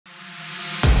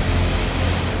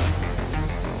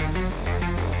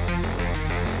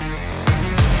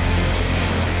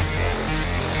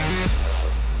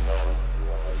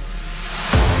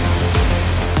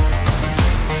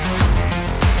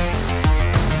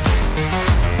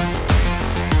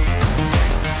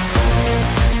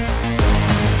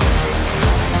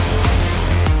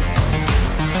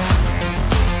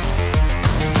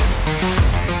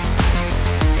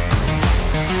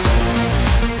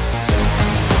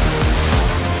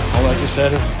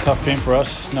said, it's a tough game for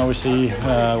us. Now we see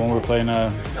when we're playing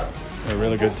a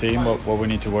really good team what we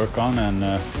need to work on, and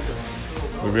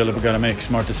we really got to make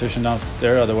smart decisions out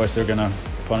there. Otherwise, they're gonna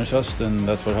punish us, and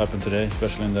that's what happened today,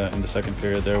 especially in the second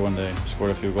period there when they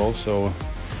scored a few goals. So,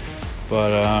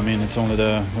 but I mean, it's only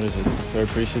the third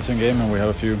preseason game, and we have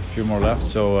a few more left.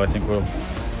 So I think we'll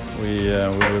be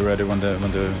ready when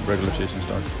the regular season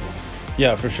starts.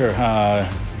 Yeah, for sure.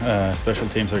 Special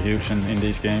teams are huge in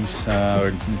these games.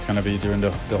 It's going to be during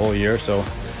the whole year, so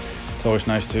it's always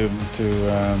nice to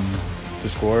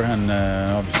score. And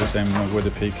obviously, same with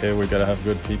the PK. We got to have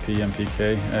good PP and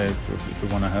PK if we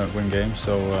want to win games.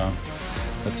 So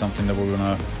that's something that we're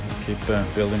going to keep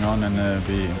building on and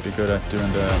be good at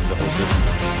during the whole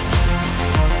season.